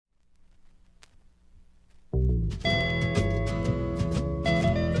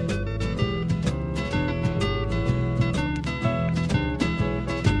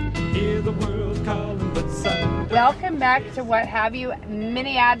welcome back to What Have You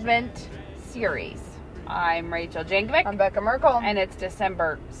Mini Advent series. I'm Rachel Jankovic. I'm Becca Merkel. And it's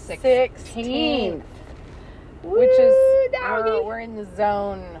December 16th. Which is, we're in the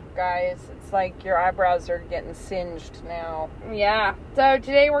zone, guys. It's like your eyebrows are getting singed now. Yeah. So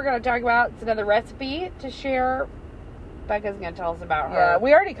today we're going to talk about another recipe to share. Becca's going to tell us about her. Yeah,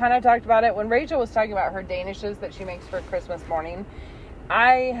 we already kind of talked about it. When Rachel was talking about her Danishes that she makes for Christmas morning,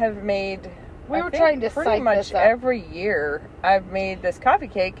 I have made... We were trying to pretty much every year I've made this coffee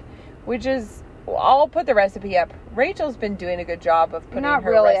cake, which is, I'll put the recipe up. Rachel's been doing a good job of putting Not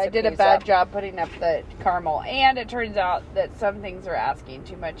her really. recipes I did a bad up. job putting up the caramel. And it turns out that some things are asking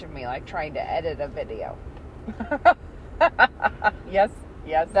too much of me, like trying to edit a video. Yes.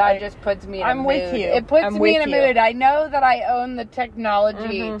 That just puts me in a mood. I'm with you. It puts me in a mood. I know that I own the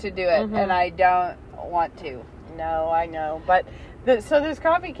technology to do it, and I don't want to. No, I know. But, so this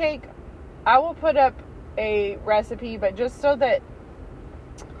coffee cake, I will put up a recipe, but just so that,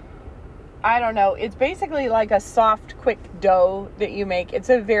 I don't know, it's basically like a soft, quick dough that you make. It's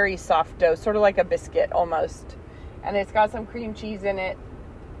a very soft dough, sort of like a biscuit almost. And it's got some cream cheese in it,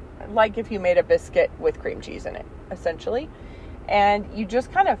 like if you made a biscuit with cream cheese in it, essentially. And you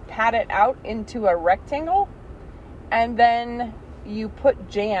just kind of pat it out into a rectangle, and then you put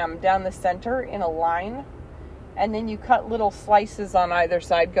jam down the center in a line, and then you cut little slices on either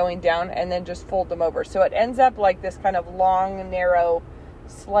side going down, and then just fold them over. So it ends up like this kind of long, narrow,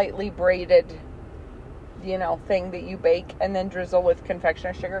 slightly braided, thing that you bake and then drizzle with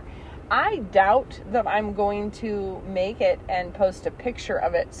confectioner sugar. I doubt that I'm going to make it and post a picture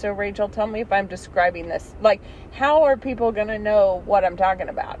of it. So Rachel, tell me if I'm describing this. Like, how are people going to know what I'm talking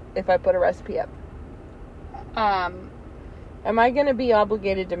about if I put a recipe up? Am I going to be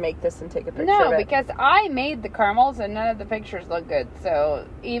obligated to make this and take a picture of it? No, because I made the caramels and none of the pictures look good. So,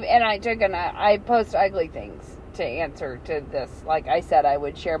 I post ugly things to answer to this. Like I said, I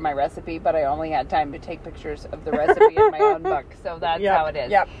would share my recipe, but I only had time to take pictures of the recipe in my own book. So that's how it is.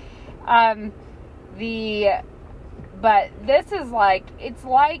 Yep. But this is like, it's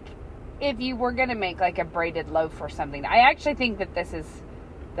like if you were going to make like a braided loaf or something. I actually think that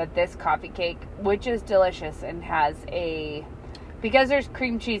this coffee cake, which is delicious and has because there's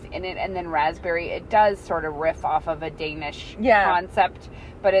cream cheese in it and then raspberry, it does sort of riff off of a Danish concept,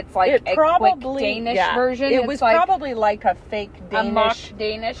 but it's like quick Danish version. It was probably like a fake Danish. A mock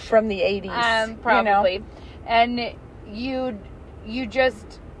Danish. From the 80s. Probably. And you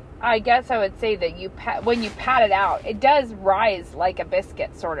just, I guess I would say that when you pat it out, it does rise like a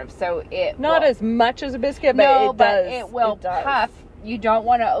biscuit, sort of. So it not as much as a biscuit, but it will puff. You don't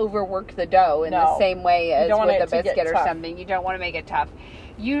want to overwork the dough in the same way as with a biscuit or something. You don't want to make it tough.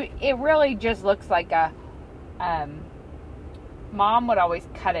 It really just looks like a. Mom would always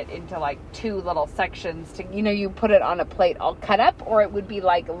cut it into like two little sections to, you put it on a plate all cut up, or it would be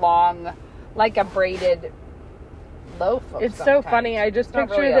like long, like a braided loaf of It's some so kind. funny. I just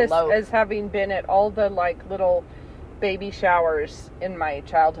picture this as having been at all the like little baby showers in my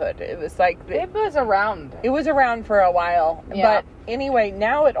childhood. It was like it was around. It was around for a while. Yeah. But anyway,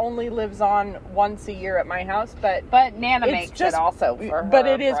 now it only lives on once a year at my house. But Nana makes it also for her. But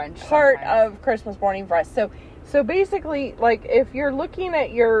it is part sometimes. of Christmas morning for us. So basically, like, if you're looking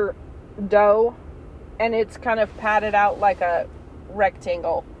at your dough and it's kind of patted out like a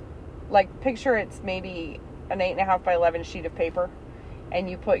rectangle, like picture it's maybe an 8.5 by 11 sheet of paper, and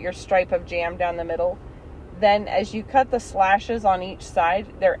you put your stripe of jam down the middle. Then as you cut the slashes on each side,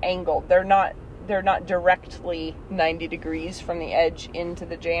 they're angled. They're not directly 90 degrees from the edge into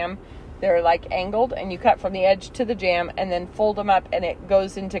the jam. They're like angled, and you cut from the edge to the jam and then fold them up, and it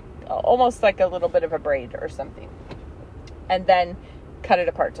goes into almost like a little bit of a braid or something. And then cut it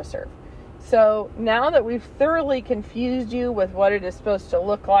apart to serve. So now that we've thoroughly confused you with what it is supposed to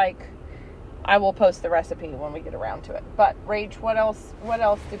look like, I will post the recipe when we get around to it. But Rach, what else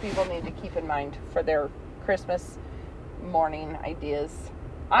do people need to keep in mind for their Christmas morning ideas?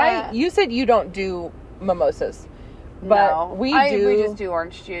 You said you don't do mimosas, but we do. We just do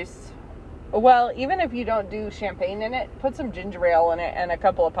orange juice. Well, even if you don't do champagne in it, put some ginger ale in it and a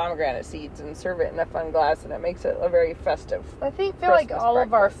couple of pomegranate seeds and serve it in a fun glass, and it makes it a very festive. I feel like all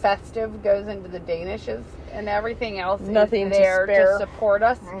of our festive goes into the Danishes, and everything else Nothing is there to support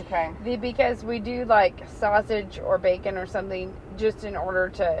us. Okay. Because we do like sausage or bacon or something just in order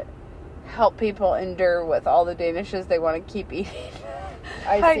to help people endure with all the Danishes they want to keep eating.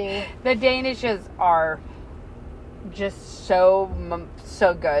 I see. The Danishes are just so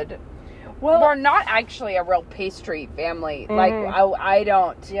good. Well, we're not actually a real pastry family. Mm-hmm. Like, I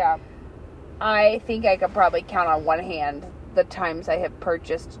don't. Yeah. I think I could probably count on one hand the times I have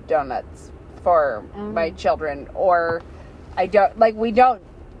purchased donuts for my children, or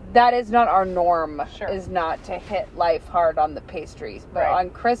that is not our norm, Sure. is not to hit life hard on the pastries. But Right. on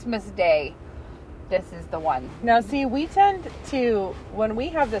Christmas Day, this is the one. Now, see, we tend to, when we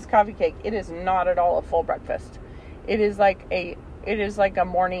have this coffee cake, it is not at all a full breakfast. It is like a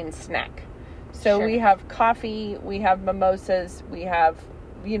morning snack. So Sure. we have coffee, we have mimosas, we have,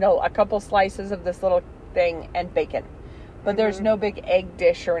 a couple slices of this little thing and bacon. But there's no big egg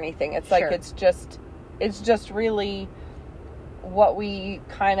dish or anything. It's like, Sure. it's just really what we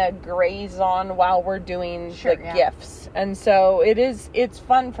kind of graze on while we're doing Sure, the yeah. gifts. And so it's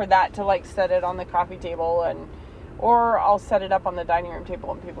fun for that to like set it on the coffee table, or I'll set it up on the dining room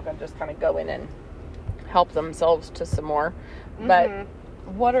table and people can just kind of go in and help themselves to some more. But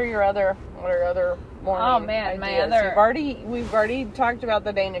what are your other morning Oh, man, my ideas? other- We've already talked about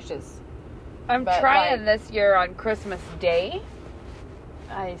the Danishes. I'm But, trying like- this year on Christmas Day.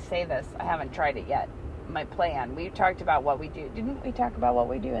 I say this, I haven't tried it yet. My plan. We talked about what we do. Didn't we talk about what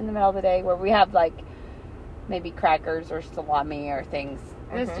we do in the middle of the day, where we have like maybe crackers or salami or things?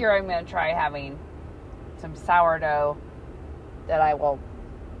 This year I'm going to try having some sourdough that I will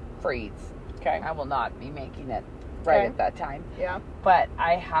freeze. Okay. I will not be making it right Okay. at that time. Yeah. But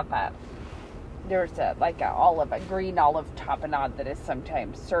I have there's a green olive tapenade that is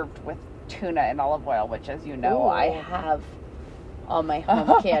sometimes served with tuna and olive oil, which, as you know, Ooh. I have all my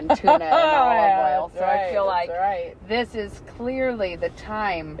home canned tuna and olive oil. So I feel like this is clearly the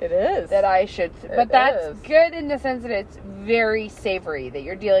time it is that I should. But It that's is. good in the sense that it's very savory, that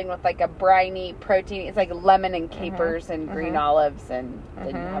you're dealing with like a briny protein. It's like lemon and capers and green olives, and then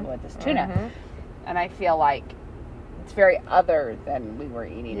you have with this tuna. And I feel like it's very other than we were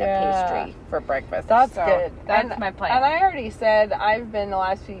eating Yeah. a pastry for breakfast. That's So good. That's my plan. And I already said I've been the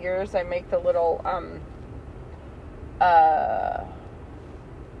last few years. I make the little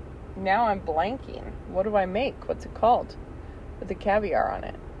Now I'm blanking. What do I make? What's it called? With the caviar on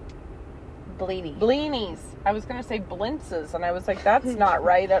it. Blini. Blinis. I was gonna say blintzes, and I was like, that's not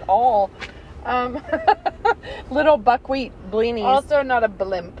right at all. Little buckwheat blinis. Also not a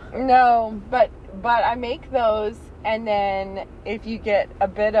blimp. No, but I make those, and then if you get a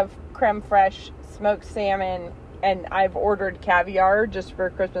bit of creme fraiche, smoked salmon, and I've ordered caviar just for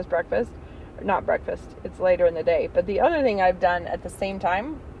Christmas breakfast. Not breakfast, it's later in the day. But the other thing I've done at the same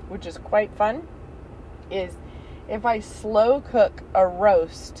time, which is quite fun, is if I slow cook a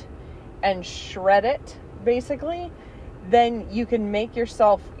roast and shred it, basically, then you can make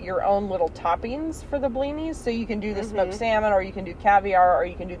yourself your own little toppings for the blinis. So you can do the smoked salmon, or you can do caviar, or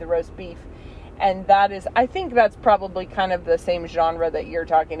you can do the roast beef. And that is, I think that's probably kind of the same genre that you're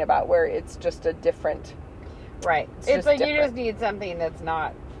talking about, where it's just a different, Right. It's It's just like you different. just need something that's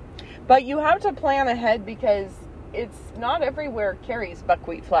not. but you have to plan ahead because it's not everywhere carries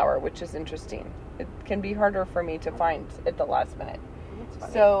buckwheat flour, which is interesting. It can be harder for me to find at the last minute.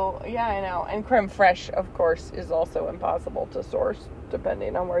 So, yeah, I know. And creme fraiche, of course, is also impossible to source,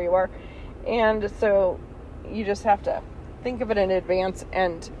 depending on where you are. And so you just have to think of it in advance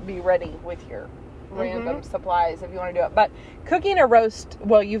and be ready with your random supplies if you want to do it. But cooking a roast,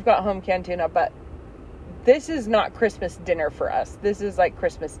 well, you've got home canned tuna, but this is not Christmas dinner for us. This is like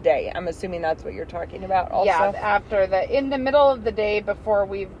Christmas Day. I'm assuming that's what you're talking about also. Yeah, in the middle of the day before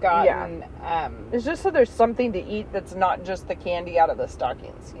we've gotten, It's just so there's something to eat that's not just the candy out of the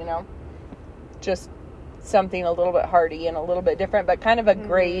stockings, Just something a little bit hearty and a little bit different, but kind of a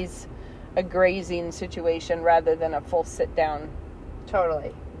grazing situation rather than a full sit down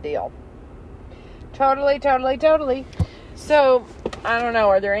totally. deal. Totally. So, I don't know,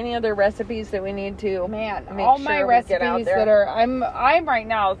 are there any other recipes that we need to Man, make all sure my we get out recipes there? that are I'm right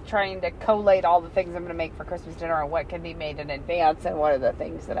now trying to collate all the things I'm going to make for Christmas dinner and what can be made in advance and what are the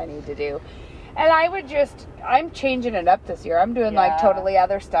things that I need to do. And I'm changing it up this year. I'm doing like Yeah. totally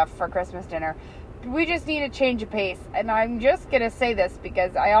other stuff for Christmas dinner. We just need a change of pace. And I'm just going to say this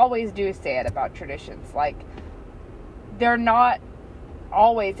because I always do say it about traditions. Like, they're not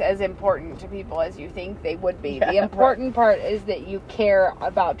always as important to people as you think they would be. Yeah, the important part is that you care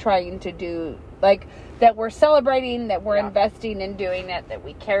about trying to do, like, that we're celebrating, that we're investing in doing it, that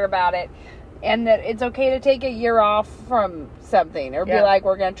we care about it, and that it's okay to take a year off from something or be like,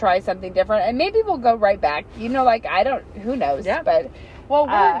 we're going to try something different, and maybe we'll go right back. Who knows? Yeah. But Well,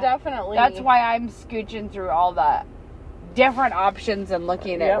 we're definitely... that's why I'm scooching through all the different options and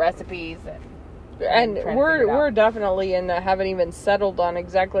looking at Yep. recipes And trying to figure it we're out. definitely haven't even settled on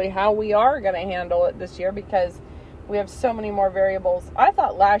exactly how we are going to handle it this year because we have so many more variables. I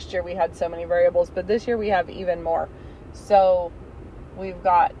thought last year we had so many variables, but this year we have even more. So we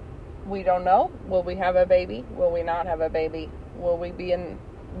don't know. Will we have a baby? Will we not have a baby? Will we be in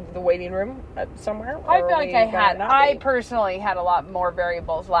the waiting room somewhere? I Or feel are like we I gonna had. not I be? personally had a lot more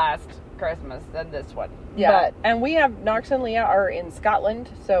variables last Christmas than this one. Yeah, But and we have Knox and Leah are in Scotland,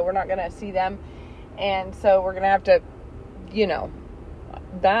 so we're not going to see them. And so we're going to have to, you know,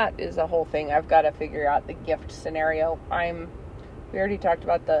 that is a whole thing. I've got to figure out the gift scenario. We already talked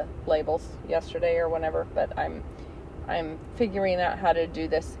about the labels yesterday or whenever, but I'm figuring out how to do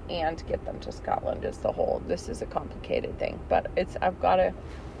this and get them to Scotland. This is a complicated thing, but I've got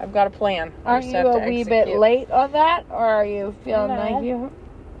a plan. I aren't just you have to a wee bit execute. late on that, or are you feeling No. like you?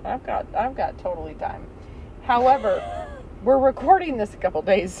 I've got totally time. However, we're recording this a couple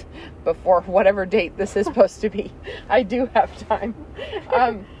days before whatever date this is supposed to be. I do have time.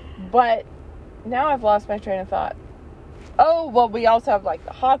 But now I've lost my train of thought. Oh, well, we also have like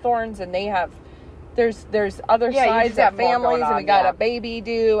the Hawthorns, and they have, there's other Yeah, you sides just have of more families, going and we on, got yeah. a baby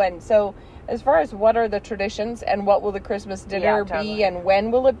due. And so as far as what are the traditions and what will the Christmas dinner Yeah, totally. be and when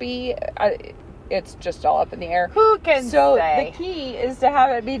will it be, it's just all up in the air. Who can So say? the key is to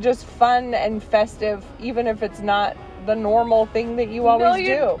have it be just fun and festive, even if it's not the normal thing that you always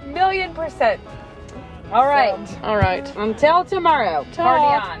do. Million %. All right. All right. Until tomorrow. Ta.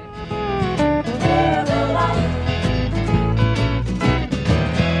 Party on.